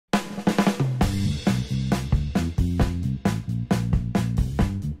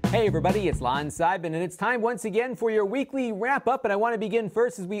Hey everybody, it's Lon.TV, and it's time once again for your weekly wrap-up. And I want to begin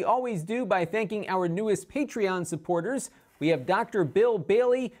first, as we always do, by thanking our newest Patreon supporters. We have Dr. Bill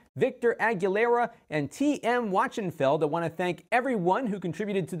Bailey, Victor Aguilera, and T.M. Wachenfeld. I want to thank everyone who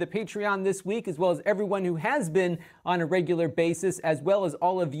contributed to the Patreon this week, as well as everyone who has been on a regular basis, as well as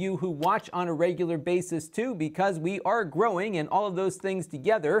all of you who watch on a regular basis too, because we are growing, and all of those things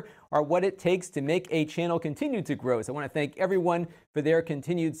together are what it takes to make a channel continue to grow. So I want to thank everyone for their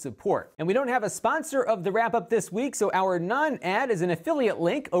continued support. And we don't have a sponsor of the wrap-up this week, so our non-ad is an affiliate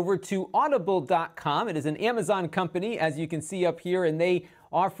link over to audible.com. It is an Amazon company, as you can see up here, and they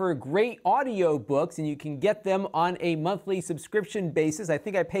offer great audio books, and you can get them on a monthly subscription basis. I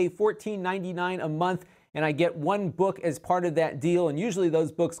think I pay $14.99 a month, and I get one book as part of that deal. And usually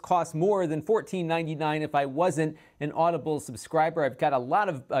those books cost more than $14.99 if I wasn't an Audible subscriber. I've got a lot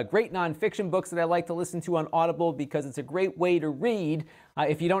of great nonfiction books that I like to listen to on Audible because it's a great way to read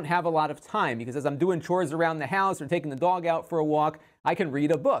if you don't have a lot of time. Because as I'm doing chores around the house or taking the dog out for a walk, I can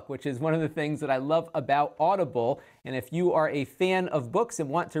read a book, which is one of the things that I love about Audible. And if you are a fan of books and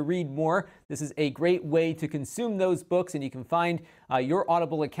want to read more, this is a great way to consume those books. And you can find your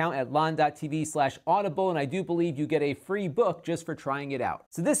Audible account at Lon.TV/Audible. And I do believe you get a free book just for trying it out.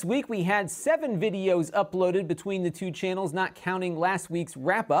 So this week we had 7 videos uploaded between the 2 channels, not counting last week's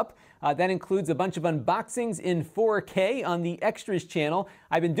wrap-up. That includes a bunch of unboxings in 4K on the Extras channel.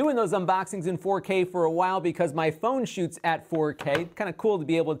 I've been doing those unboxings in 4K for a while because my phone shoots at 4K. Kind of cool to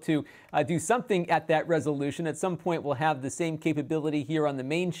be able to do something at that resolution. At some point, we'll have the same capability here on the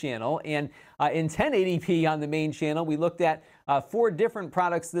main channel. And in 1080p on the main channel, we looked at 4 different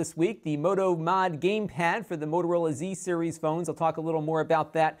products this week. The Moto Mod gamepad for the Motorola Z series phones. I'll talk a little more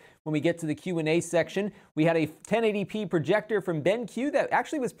about that when we get to the Q&A section. We had a 1080p projector from BenQ that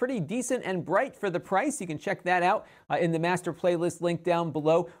actually was pretty decent and bright for the price. You can check that out in the master playlist link down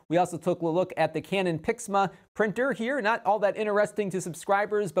below. We also took a look at the Canon Pixma printer here. Not all that interesting to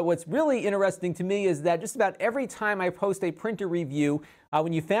subscribers, but what's really interesting to me is that just about every time I post a printer review,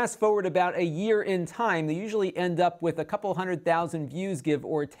 when you fast forward about a year in time, they usually end up with a couple 100,000 views, give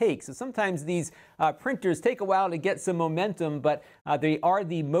or take. So sometimes these printers take a while to get some momentum, but they are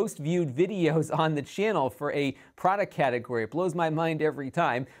the most viewed videos on the channel for a product category. It blows my mind every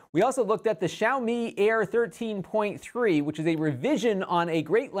time. We also looked at the Xiaomi Air 13.3, which is a revision on a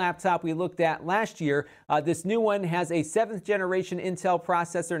great laptop we looked at last year. This new one has a 7th generation Intel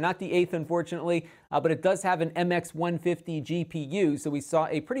processor, not the 8th, unfortunately, but it does have an MX150 GPU. So we saw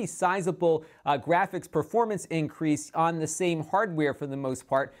a pretty sizable graphics performance increase on the same hardware for the most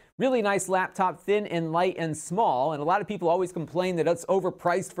part. Really nice laptop, thin and light and small. And a lot of people always complain that it's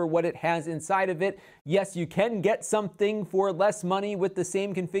overpriced for what it has inside of it. Yes, you can get something for less money with the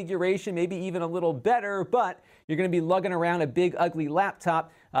same configuration, maybe even a little better, but you're going to be lugging around a big, ugly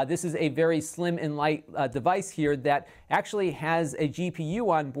laptop. This is a very slim and light device here that actually has a GPU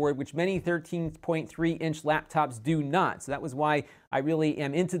on board, which many 13.3-inch laptops do not. So that was why I really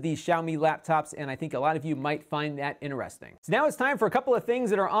am into these Xiaomi laptops, and I think a lot of you might find that interesting. So now it's time for a couple of things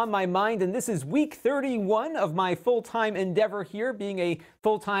that are on my mind, and this is week 31 of my full-time endeavor here, being a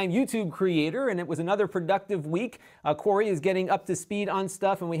full-time YouTube creator, and it was another productive week. Corey is getting up to speed on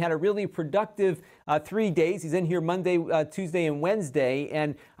stuff, and we had a really productive 3 days. He's in here Monday, Tuesday, and Wednesday,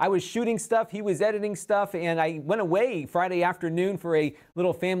 and I was shooting stuff, he was editing stuff, and I went away Friday afternoon for a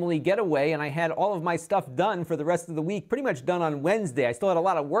little family getaway, and I had all of my stuff done for the rest of the week, pretty much done on Wednesday. I still had a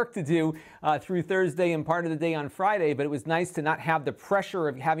lot of work to do through Thursday and part of the day on Friday, but it was nice to not have the pressure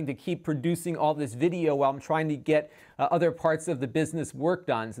of having to keep producing all this video while I'm trying to get other parts of the business worked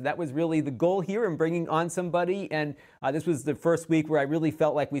on. So that was really the goal here in bringing on somebody, and this was the first week where I really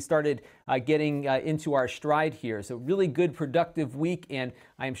felt like we started getting into our stride here. So really good, productive week, and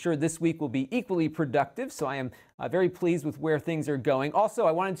I am sure this week will be equally productive, so I am very pleased with where things are going. Also,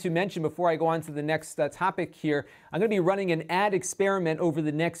 I wanted to mention before I go on to the next topic here, I'm going to be running an ad experiment over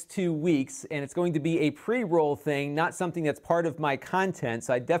the next 2 weeks, and it's going to be a pre-roll thing, not something that's part of my content.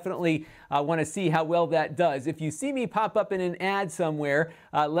 So I definitely want to see how well that does. If you see me pop up in an ad somewhere,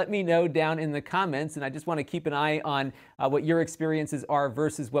 let me know down in the comments, and I just want to keep an eye on what your experiences are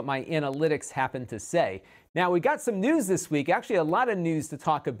versus what my analytics happen to say. Now, we got some news this week, actually a lot of news to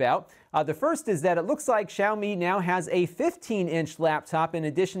talk about. The first is that it looks like Xiaomi now has a 15-inch laptop in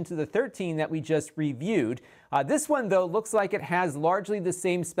addition to the 13 that we just reviewed. This one, though, looks like it has largely the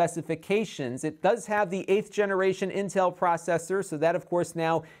same specifications. It does have the 8th generation Intel processor, so that, of course,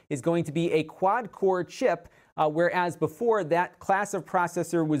 now is going to be a quad-core chip. Whereas before, that class of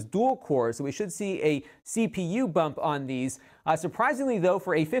processor was dual core, so we should see a CPU bump on these. Surprisingly, though,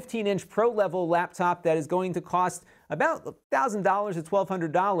 for a 15-inch pro-level laptop that is going to cost about $1,000 to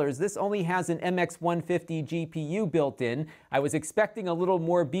 $1,200, this only has an MX150 GPU built in. I was expecting a little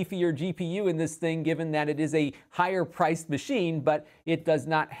more beefier GPU in this thing, given that it is a higher-priced machine, but it does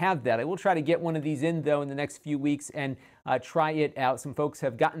not have that. I will try to get one of these in, though, in the next few weeks and try it out. Some folks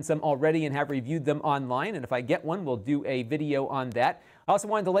have gotten some already and have reviewed them online, and if I get one, we'll do a video on that. I also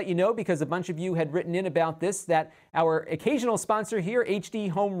wanted to let you know, because a bunch of you had written in about this, that our occasional sponsor here,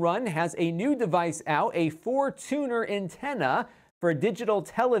 HDHomeRun, has a new device out, a 4-tuner antenna for digital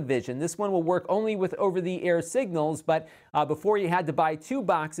television. This one will work only with over-the-air signals, but before you had to buy 2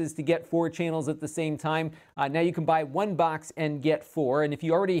 boxes to get 4 channels at the same time. Now you can buy 1 box and get 4. And if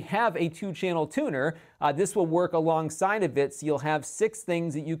you already have a 2-channel tuner, this will work alongside of it, so you'll have 6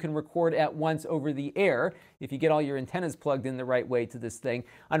 things that you can record at once over the air if you get all your antennas plugged in the right way to this thing.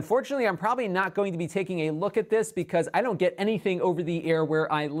 Unfortunately, I'm probably not going to be taking a look at this because I don't get anything over the air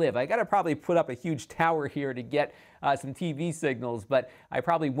where I live. I got to probably put up a huge tower here to get some TV signals, but I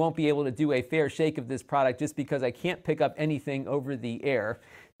probably won't be able to do a fair shake of this product just because I can't pick up anything over the air.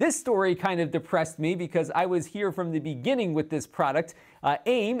 This story kind of depressed me because I was here from the beginning with this product.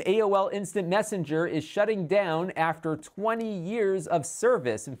 AIM, AOL Instant Messenger, is shutting down after 20 years of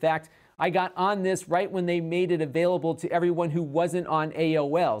service. In fact, I got on this right when they made it available to everyone who wasn't on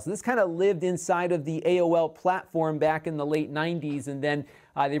AOL. So this kind of lived inside of the AOL platform back in the late 90s, and then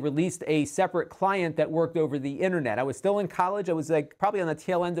they released a separate client that worked over the internet. I was still in college. I was probably on the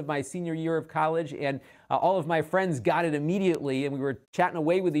tail end of my senior year of college, and all of my friends got it immediately, and we were chatting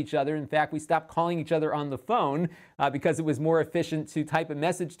away with each other. In fact, we stopped calling each other on the phone because it was more efficient to type a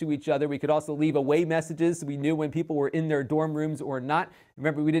message to each other. We could also leave away messages, so we knew when people were in their dorm rooms or not.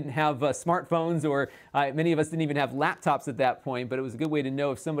 Remember, we didn't have smartphones, or many of us didn't even have laptops at that point, but it was a good way to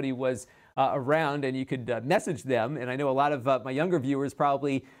know if somebody was around, and you could message them. And I know a lot of my younger viewers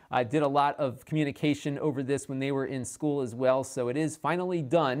probably did a lot of communication over this when they were in school as well. So it is finally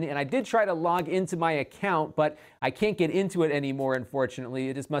done. And I did try to log into my account, but I can't get into it anymore, unfortunately.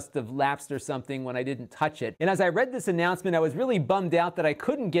 It just must have lapsed or something when I didn't touch it. And as I read this announcement, I was really bummed out that I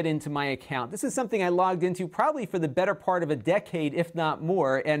couldn't get into my account. This is something I logged into probably for the better part of a decade, if not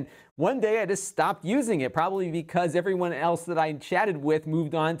more. And one day I just stopped using it, probably because everyone else that I chatted with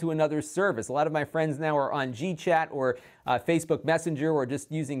moved on to another service. A lot of my friends now are on GChat or Facebook Messenger, or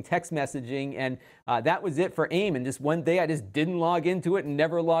just using text messaging, and that was it for AIM. And just one day I just didn't log into it and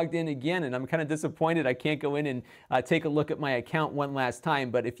never logged in again, and I'm kind of disappointed I can't go in and take a look at my account one last time.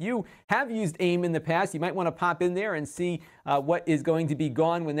 But if you have used AIM in the past, you might want to pop in there and see what is going to be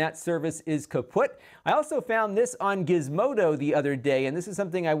gone when that service is kaput. I also found this on Gizmodo the other day, and this is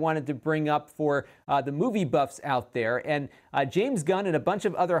something I wanted to bring up for the movie buffs out there. And James Gunn and a bunch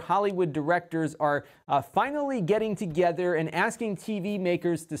of other Hollywood directors are finally getting together and asking TV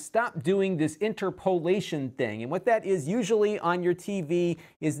makers to stop doing this interpolation thing. And what that is usually on your TV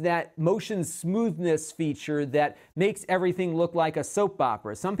is that motion smoothness feature that makes everything look like a soap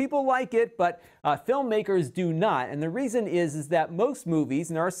opera. Some people like it, but filmmakers do not. And the reason is that most movies,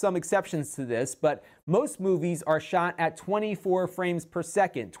 and there are some exceptions to this, but most movies are shot at 24 frames per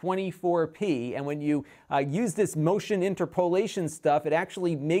second, 24p. And when you use this motion interpolation stuff, it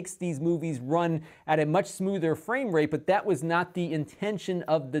actually makes these movies run at a much smoother frame rate, but that was not the intention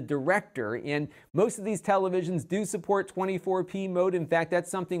of the director. And most of these televisions do support 24p mode. In fact, that's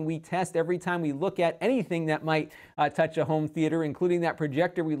something we test every time we look at anything that might touch a home theater, including that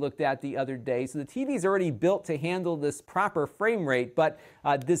projector we looked at the other day. So the TV is already built to handle this proper frame rate, but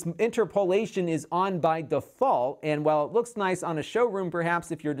this interpolation is on by default. And while it looks nice on a showroom,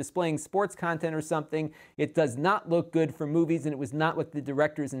 perhaps if you're displaying sports content or something, it does not look good for movies, and it was not what the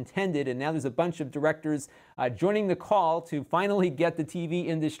directors intended. And now there's a bunch of directors joining the call to finally get the TV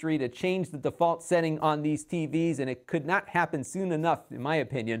industry to change the default setting on these TVs, and it could not happen soon enough, in my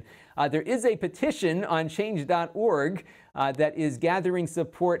opinion. There is a petition on change.org that is gathering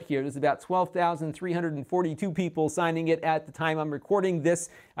support here. There's about 12,342 people signing it at the time I'm recording this.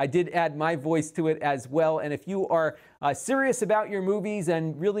 I did add my voice to it as well. And if you are serious about your movies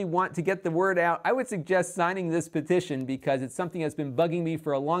and really want to get the word out, I would suggest signing this petition, because it's something that's been bugging me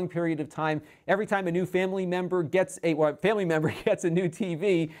for a long period of time. Every time a new family member gets a new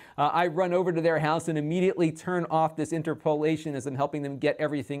TV, I run over to their house and immediately turn off this interpolation as I'm helping them get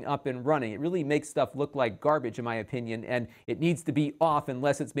everything up and running. It really makes stuff look like garbage, in my opinion, and it needs to be off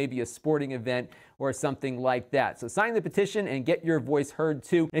unless it's maybe a sporting event or something like that. So sign the petition and get your voice heard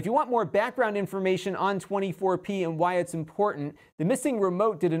too. And if you want more background information on 24p and why it's important, The Missing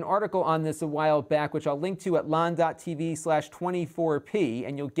Remote did an article on this a while back, which I'll link to at Lon.TV/24p,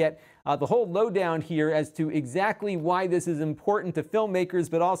 and you'll get the whole lowdown here as to exactly why this is important to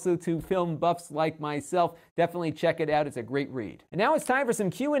filmmakers, but also to film buffs like myself. Definitely check it out. It's a great read. And now it's time for some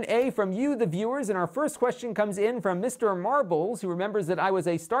Q&A from you, the viewers. And our first question comes in from Mr. Marbles, who remembers that I was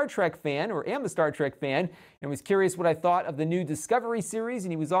a Star Trek fan, or am a Star Trek fan, and was curious what I thought of the new Discovery series.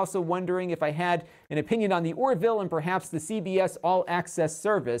 And he was also wondering if I had an opinion on the Orville and perhaps the CBS All Access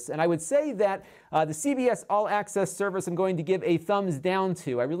service. And I would say that the CBS All Access service I'm going to give a thumbs down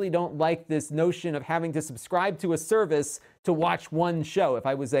to. I really don't like this notion of having to subscribe to a service to watch one show. If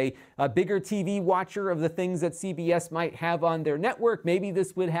I was a bigger TV watcher of the things that CBS might have on their network, maybe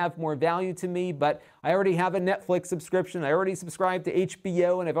this would have more value to me, but I already have a Netflix subscription. I already subscribe to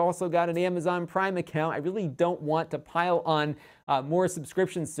HBO, and I've also got an Amazon Prime account. I really don't want to pile on more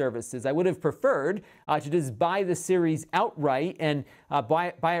subscription services. I would have preferred to just buy the series outright and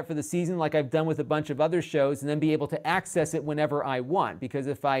buy it for the season like I've done with a bunch of other shows, and then be able to access it whenever I want. Because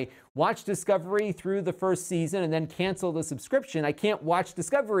if I watch Discovery through the first season and then cancel the subscription, I can't watch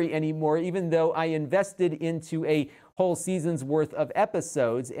Discovery anymore, even though I invested into a whole season's worth of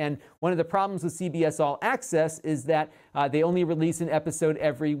episodes. And one of the problems with CBS All Access is that they only release an episode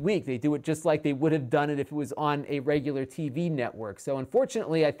every week. They do it just like they would have done it if it was on a regular TV network. So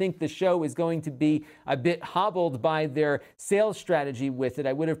unfortunately, I think the show is going to be a bit hobbled by their sales strategy with it.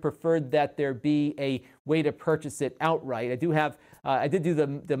 I would have preferred that there be a way to purchase it outright. I did do the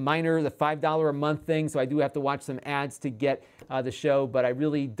 $5 a month thing, so I do have to watch some ads to get the show, but I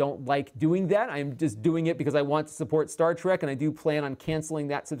really don't like doing that. I'm just doing it because I want to support Star Trek, and I do plan on canceling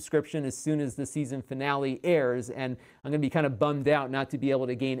that subscription as soon as the season finale airs, and I'm going to be kind of bummed out not to be able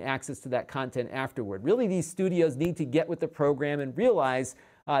to gain access to that content afterward. Really, these studios need to get with the program and realize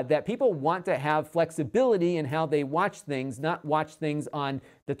that people want to have flexibility in how they watch things, not watch things on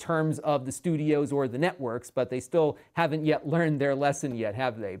the terms of the studios or the networks, but they still haven't yet learned their lesson yet,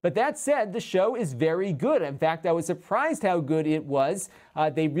 have they? But that said, the show is very good. In fact, I was surprised how good it was.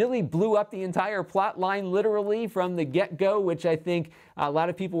 They really blew up the entire plot line literally from the get-go, which I think a lot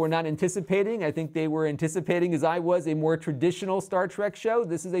of people were not anticipating. I think they were anticipating, as I was, a more traditional Star Trek show.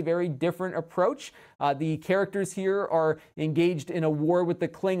 This is a very different approach. The characters here are engaged in a war with the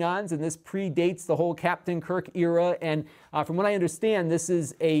Klingons, and this predates the whole Captain Kirk era. And from what I understand, this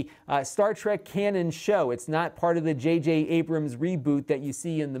is a Star Trek canon show. It's not part of the J.J. Abrams reboot that you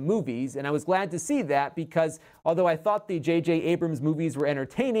see in the movies. And I was glad to see that, because although I thought the J.J. Abrams movies were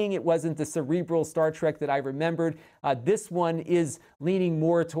entertaining, it wasn't the cerebral Star Trek that I remembered. This one is leaning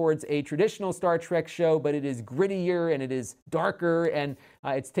more towards a traditional Star Trek show, but it is grittier and it is darker, and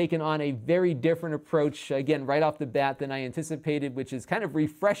it's taken on a very different approach, again, right off the bat than I anticipated, which is kind of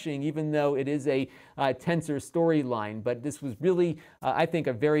refreshing, even though it is a tenser storyline. But this was really, I think,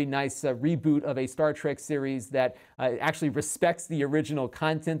 a very nice reboot of a Star Trek series that actually respects the original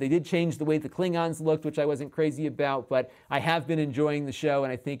content. They did change the way the Klingons looked, which I wasn't crazy about, but I have been enjoying the show,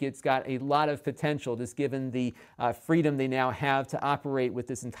 and I think it's got a lot of potential, just given the freedom they now have to operate with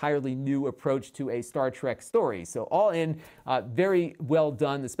this entirely new approach to a Star Trek story. So all in, very well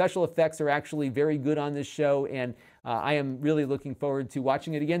done. The special effects are actually very good on this show, and I am really looking forward to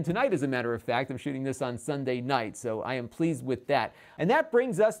watching it again tonight, as a matter of fact. I'm shooting this on Sunday night, so I am pleased with that. And that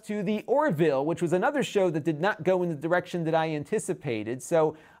brings us to the Orville, which was another show that did not go in the direction that I anticipated.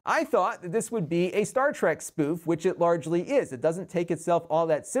 So I thought that this would be a Star Trek spoof, which it largely is. It doesn't take itself all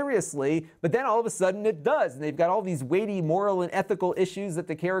that seriously, but then all of a sudden it does. And they've got all these weighty moral and ethical issues that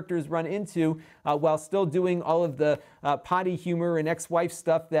the characters run into while still doing all of the potty humor and ex-wife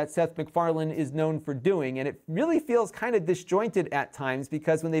stuff that Seth MacFarlane is known for doing. And it really feels kind of disjointed at times,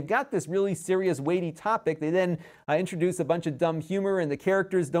 because when they've got this really serious, weighty topic, they then introduce a bunch of dumb humor, and the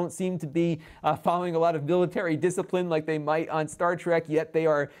characters don't seem to be following a lot of military discipline like they might on Star Trek, yet they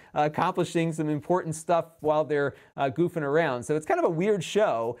are accomplishing some important stuff while they're goofing around. So it's kind of a weird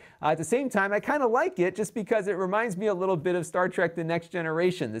show. At the same time, I kind of like it just because it reminds me a little bit of Star Trek The Next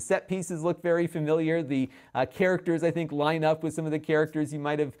Generation. The set pieces look very familiar. The characters, I think, line up with some of the characters you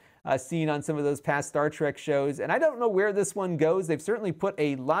might have seen on some of those past Star Trek shows. And I don't know where this one goes. They've certainly put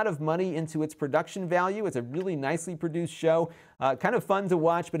a lot of money into its production value. It's a really nicely produced show. kind of fun to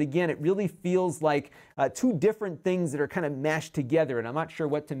watch, but again, it really feels like two different things that are kind of mashed together, and I'm not sure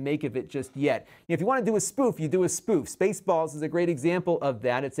what to make of it just yet. If you want to do a spoof, you do a spoof. Spaceballs is a great example of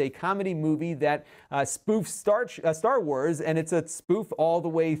that. It's a comedy movie that spoofs Star Wars, and it's a spoof all the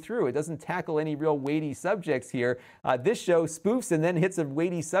way through. It doesn't tackle any real weighty subjects here. This show spoofs and then hits a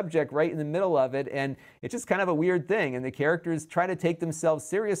weighty subject right in the middle of it, and it's just kind of a weird thing, and the characters try to take themselves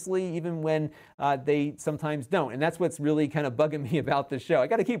seriously even when they sometimes don't, and that's what's really kind of bugging me about the show. I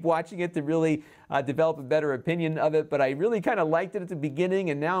got to keep watching it to really develop a better opinion of it, but I really kind of liked it at the beginning,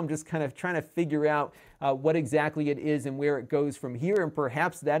 and now I'm just kind of trying to figure out what exactly it is and where it goes from here, and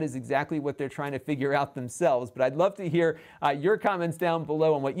perhaps that is exactly what they're trying to figure out themselves. But I'd love to hear your comments down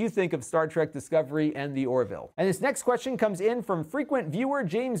below on what you think of Star Trek Discovery and the Orville. And this next question comes in from frequent viewer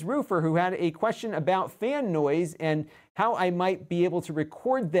James Roofer, who had a question about fan noise and how I might be able to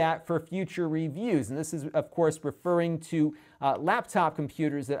record that for future reviews. And this is, of course, referring to laptop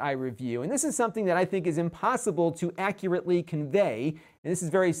computers that I review. And this is something that I think is impossible to accurately convey. And this is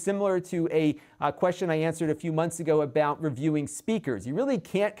very similar to a question I answered a few months ago about reviewing speakers. You really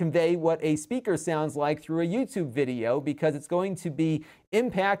can't convey what a speaker sounds like through a YouTube video because it's going to be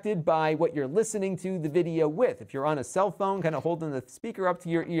impacted by what you're listening to the video with. If you're on a cell phone kind of holding the speaker up to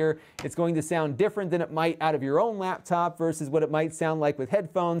your ear, it's going to sound different than it might out of your own laptop versus what it might sound like with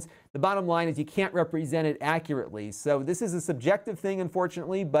headphones. The bottom line is you can't represent it accurately. So this is a subjective thing,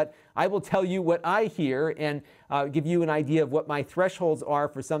 unfortunately, but I will tell you what I hear and give you an idea of what my thresholds are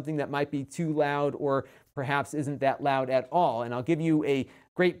for something that might be too loud or perhaps isn't that loud at all. And I'll give you a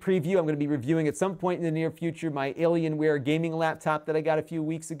great preview. I'm going to be reviewing at some point in the near future my Alienware gaming laptop that I got a few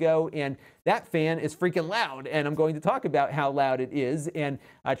weeks ago, and that fan is freaking loud, and I'm going to talk about how loud it is and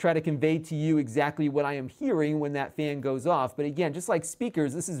try to convey to you exactly what I am hearing when that fan goes off. But again, just like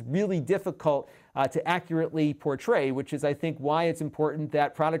speakers, this is really difficult to accurately portray, which is, I think, why it's important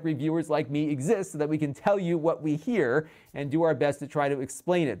that product reviewers like me exist so that we can tell you what we hear and do our best to try to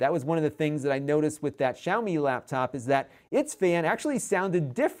explain it. That was one of the things that I noticed with that Xiaomi laptop, is that its fan actually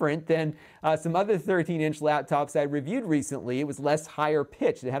sounded different than some other 13-inch laptops I reviewed recently. It was less higher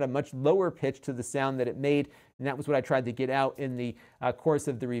pitched. It had a much lower pitch to the sound that it made, and that was what I tried to get out in the course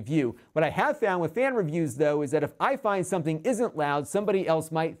of the review. What I have found with fan reviews, though, is that if I find something isn't loud, somebody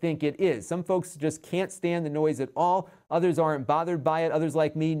else might think it is. Some folks just can't stand the noise at all. Others aren't bothered by it. Others,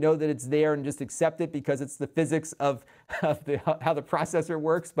 like me, know that it's there and just accept it because it's the physics of how the processor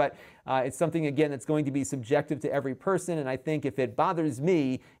works. But it's something, again, that's going to be subjective to every person. And I think if it bothers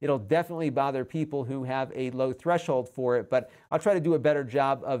me, it'll definitely bother people who have a low threshold for it. But I'll try to do a better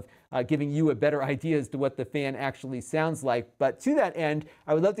job of giving you a better idea as to what the fan actually sounds like. But to that end,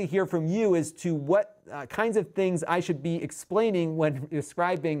 I would love to hear from you as to what kinds of things I should be explaining when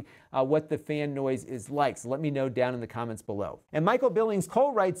describing what the fan noise is like. So let me know down in the comments below. And Michael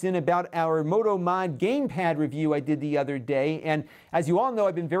Billings-Cole writes in about our MotoMod gamepad review I did the other day. And as you all know,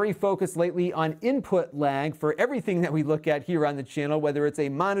 I've been very focused lately on input lag for everything that we look at here on the channel, whether it's a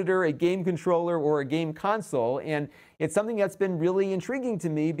monitor, a game controller, or a game console. And it's something that's been really intriguing to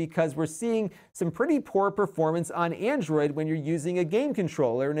me because we're seeing some pretty poor performance on Android when you're using a game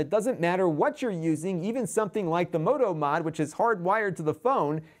controller. And it doesn't matter what you're using, even something like the MotoMod, which is hardwired to the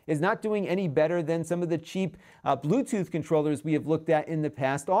phone, is not doing any better than some of the cheap Bluetooth controllers we have looked at in the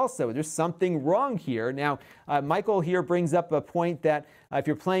past also. There's something wrong here. Now, Michael here brings up a point that if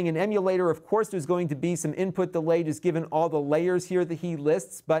you're playing an emulator, of course there's going to be some input delay just given all the layers here that he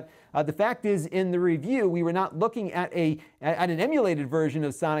lists. But the fact is, in the review, we were not looking at an emulated version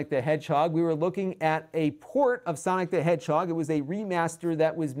of Sonic the Hedgehog. We were looking at a port of Sonic the Hedgehog. It was a remaster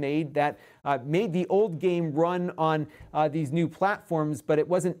that was made that made the old game run on these new platforms, but it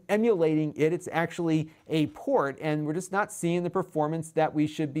wasn't emulating it. It's actually a port, and we're just not seeing the performance that we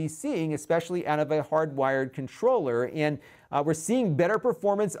should be seeing, especially out of a hardwired controller. And we're seeing better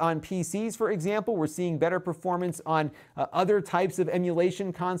performance on PCs, for example. We're seeing better performance on other types of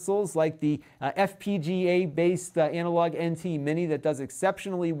emulation consoles like the FPGA-based Analog NT Mini that does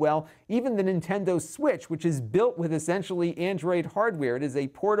exceptionally well. Even the Nintendo Switch, which is built with essentially Android hardware. It is a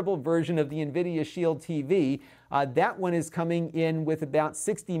portable version of the NVIDIA Shield TV. That one is coming in with about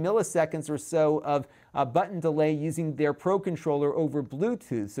 60 milliseconds or so of button delay using their Pro controller over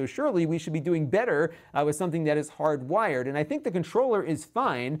Bluetooth. So surely we should be doing better with something that is hardwired. And I think the controller is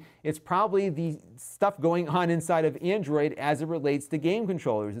fine. It's probably the stuff going on inside of Android as it relates to game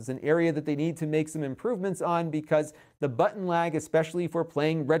controllers. It's an area that they need to make some improvements on because the button lag, especially for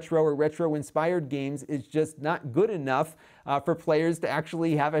playing retro or retro-inspired games, is just not good enough for players to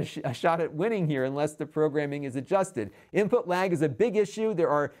actually have a shot at winning here unless the programming is adjusted. Input lag is a big issue. There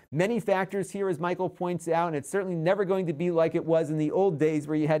are many factors here, as Michael points out, and it's certainly never going to be like it was in the old days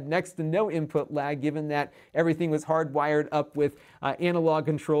where you had next to no input lag, given that everything was hardwired up with analog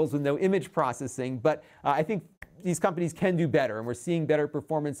controls with no image processing. But I think these companies can do better, and we're seeing better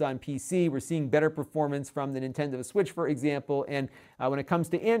performance on PC. We're seeing better performance from the Nintendo Switch, for example. And when it comes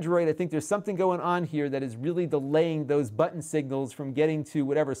to Android, I think there's something going on here that is really delaying those button signals from getting to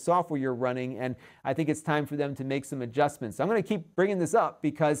whatever software you're running, and I think it's time for them to make some adjustments. So I'm going to keep bringing this up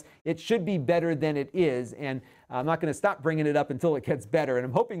because it should be better than it is, and I'm not going to stop bringing it up until it gets better, and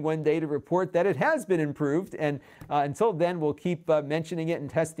I'm hoping one day to report that it has been improved, and until then, we'll keep mentioning it and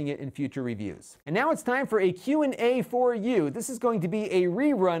testing it in future reviews. And now it's time for a Q&A for you. This is going to be a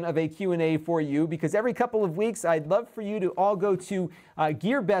rerun of a Q&A for you because every couple of weeks, I'd love for you to all go to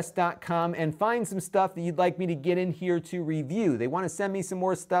Gearbest.com and find some stuff that you'd like me to get in here to review. They want to send me some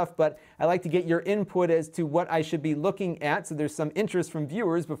more stuff, but I like to get your input as to what I should be looking at, so there's some interest from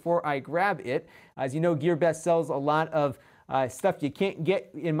viewers before I grab it. As you know, Gearbest sells a lot of stuff you can't get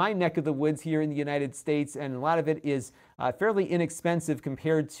in my neck of the woods here in the United States, and a lot of it is fairly inexpensive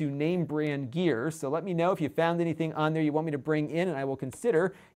compared to name brand gear. So let me know if you found anything on there you want me to bring in, and I will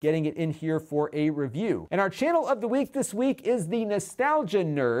consider getting it in here for a review. And our channel of the week this week is the Nostalgia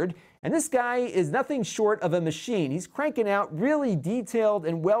Nerd. And this guy is nothing short of a machine. He's cranking out really detailed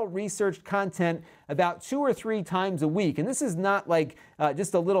and well-researched content about 2 or 3 times a week. And this is not like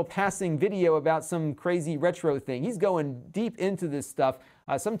just a little passing video about some crazy retro thing. He's going deep into this stuff,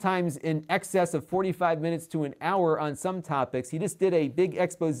 sometimes in excess of 45 minutes to an hour on some topics. He just did a big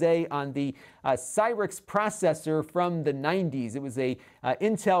expose on the Cyrix processor from the 90s. It was a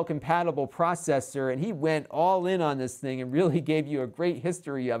Intel-compatible processor, and he went all in on this thing and really gave you a great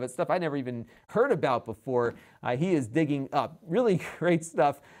history of it, stuff I never even heard about before. He is digging up. Really great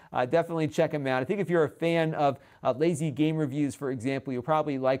stuff. Definitely check him out. I think if you're a fan of lazy game reviews, for example, you'll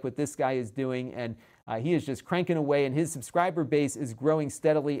probably like what this guy is doing, and he is just cranking away, and his subscriber base is growing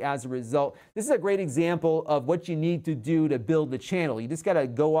steadily as a result. This is a great example of what you need to do to build the channel. You just got to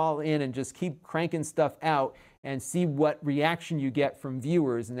go all in and just keep cranking stuff out and see what reaction you get from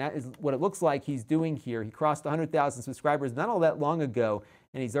viewers, and that is what it looks like he's doing here. He crossed 100,000 subscribers not all that long ago,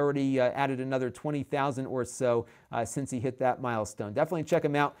 and he's already added another 20,000 or so since he hit that milestone. Definitely check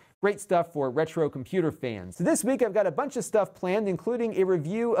him out. Great stuff for retro computer fans. So this week I've got a bunch of stuff planned, including a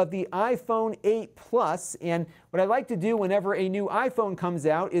review of the iPhone 8 Plus. And what I like to do whenever a new iPhone comes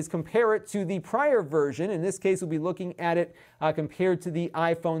out is compare it to the prior version. In this case, we'll be looking at it compared to the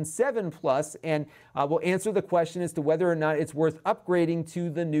iPhone 7 Plus. And we'll answer the question as to whether or not it's worth upgrading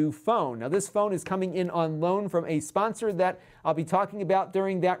to the new phone. Now, this phone is coming in on loan from a sponsor that I'll be talking about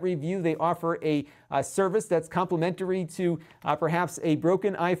during that review. They offer a service that's complementary to perhaps a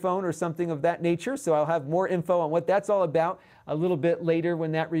broken iPhone or something of that nature. So I'll have more info on what that's all about a little bit later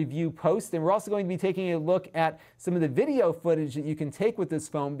when that review posts. And we're also going to be taking a look at some of the video footage that you can take with this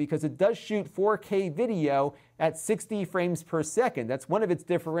phone, because it does shoot 4K video at 60 frames per second. That's one of its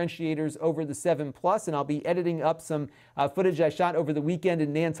differentiators over the 7 Plus, and I'll be editing up some footage I shot over the weekend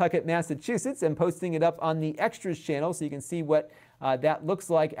in Nantucket, Massachusetts, and posting it up on the Extras channel so you can see what that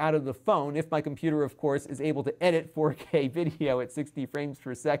looks like out of the phone, if my computer, of course, is able to edit 4K video at 60 frames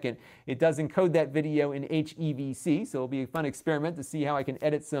per second. It does encode that video in HEVC, so it'll be a fun experiment to see how I can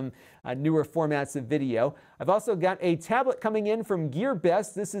edit some newer formats of video. I've also got a tablet coming in from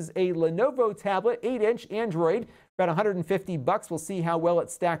Gearbest. This is a Lenovo tablet, 8-inch Android. About $150. We'll see how well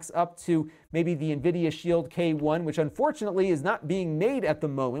it stacks up to maybe the NVIDIA Shield K1, which unfortunately is not being made at the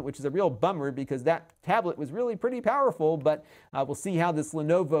moment, which is a real bummer because that tablet was really pretty powerful, but we'll see how this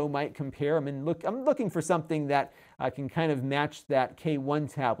Lenovo might compare. I'm looking for something that can kind of match that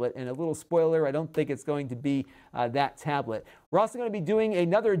K1 tablet, and a little spoiler, I don't think it's going to be that tablet. We're also going to be doing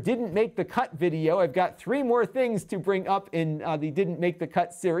another Didn't Make the Cut video. I've got 3 more things to bring up in the Didn't Make the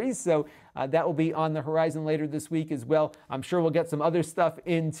Cut series, so that will be on the horizon later this week as well. I'm sure we'll get some other stuff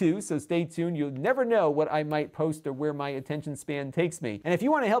in too, so stay tuned. You'll never know what I might post or where my attention span takes me. And if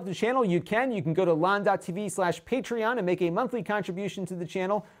you want to help the channel, you can go to Lon.TV/Patreon and make a monthly contribution to the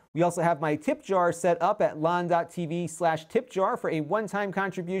channel. We also have my tip jar set up at Lon.TV/tipjar for a one-time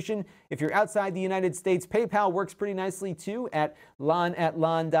contribution. If you're outside the United States, PayPal works pretty nicely too at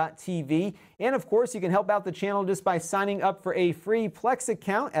Lon@Lon.TV. And of course, you can help out the channel just by signing up for a free Plex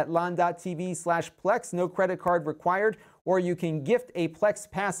account at Lon.TV/Plex. No credit card required. Or you can gift a Plex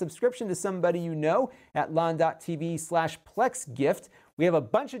Pass subscription to somebody you know at Lon.TV/PlexGift. We have a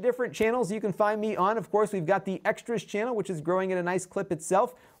bunch of different channels you can find me on. Of course, we've got the Extras channel, which is growing at a nice clip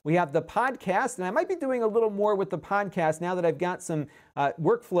itself. We have the podcast, and I might be doing a little more with the podcast now that I've got some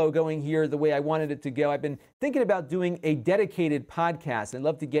workflow going here the way I wanted it to go. I've been thinking about doing a dedicated podcast. I'd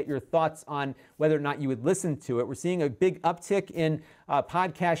love to get your thoughts on whether or not you would listen to it. We're seeing a big uptick in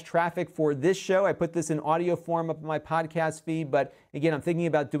podcast traffic for this show. I put this in audio form up in my podcast feed, but again, I'm thinking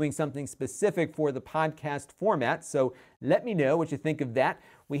about doing something specific for the podcast format, so let me know what you think of that.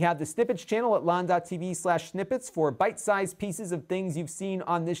 We have the Snippets channel at Lon.TV/snippets for bite-sized pieces of things you've seen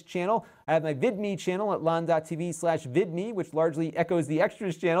on this channel. I have my VidMe channel at Lon.TV/VidMe, which largely echoes the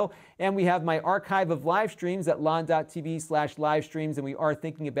Extras channel. And we have my archive of live streams at Lon.TV/livestreams. And we are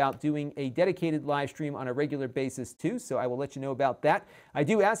thinking about doing a dedicated live stream on a regular basis too, so I will let you know about that. I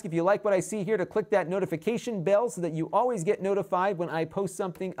do ask if you like what I see here to click that notification bell so that you always get notified when I post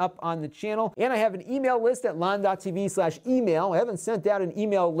something up on the channel. And I have an email list at Lon.TV/email. I haven't sent out an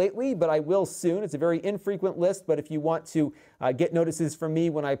email lately, but I will soon. It's a very infrequent list, but if you want to get notices from me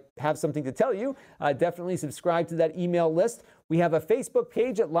when I have something to tell you, definitely subscribe to that email list. We have a Facebook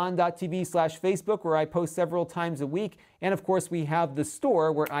page at Lon.TV/Facebook where I post several times a week. And of course, we have the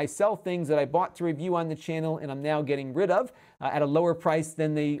store where I sell things that I bought to review on the channel and I'm now getting rid of at a lower price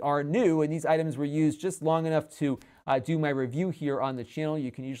than they are new. And these items were used just long enough to do my review here on the channel.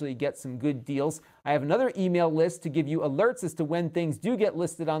 You can usually get some good deals. I have another email list to give you alerts as to when things do get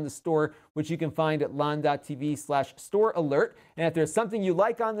listed on the store, which you can find at Lon.TV/store alert. And if there's something you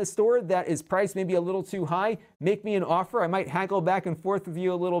like on the store that is priced maybe a little too high, make me an offer. I might haggle back and forth with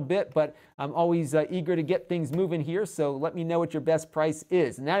you a little bit, but I'm always eager to get things moving here. So let me know what your best price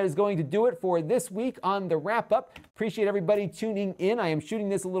is. And that is going to do it for this week on the wrap up. Appreciate everybody tuning in. I am shooting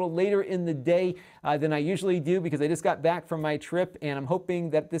this a little later in the day than I usually do because I just got back from my trip and I'm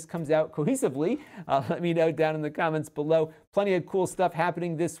hoping that this comes out cohesively. Let me know down in the comments below. Plenty of cool stuff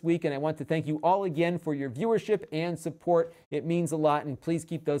happening this week, and I want to thank you all again for your viewership and support. It means a lot, and please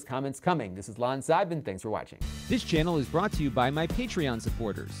keep those comments coming. This is Lon.TV. Thanks for watching. This channel is brought to you by my Patreon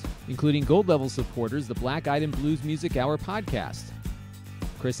supporters, including gold level supporters, the Black Eyed and Blues Music Hour podcast,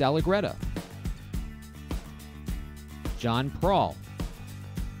 Chris Allegretta, John Prawl,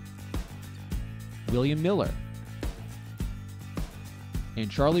 William Miller, and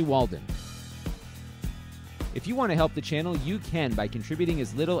Charlie Walden. If you want to help the channel, you can by contributing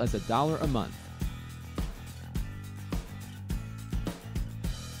as little as $1 a month.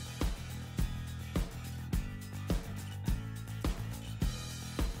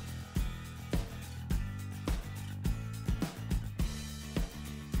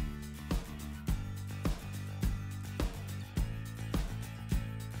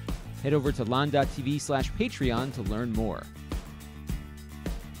 Head over to Lon.TV/Patreon to learn more.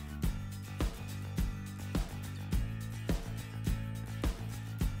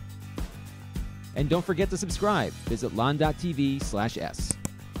 And don't forget to subscribe. Visit Lon.TV/S.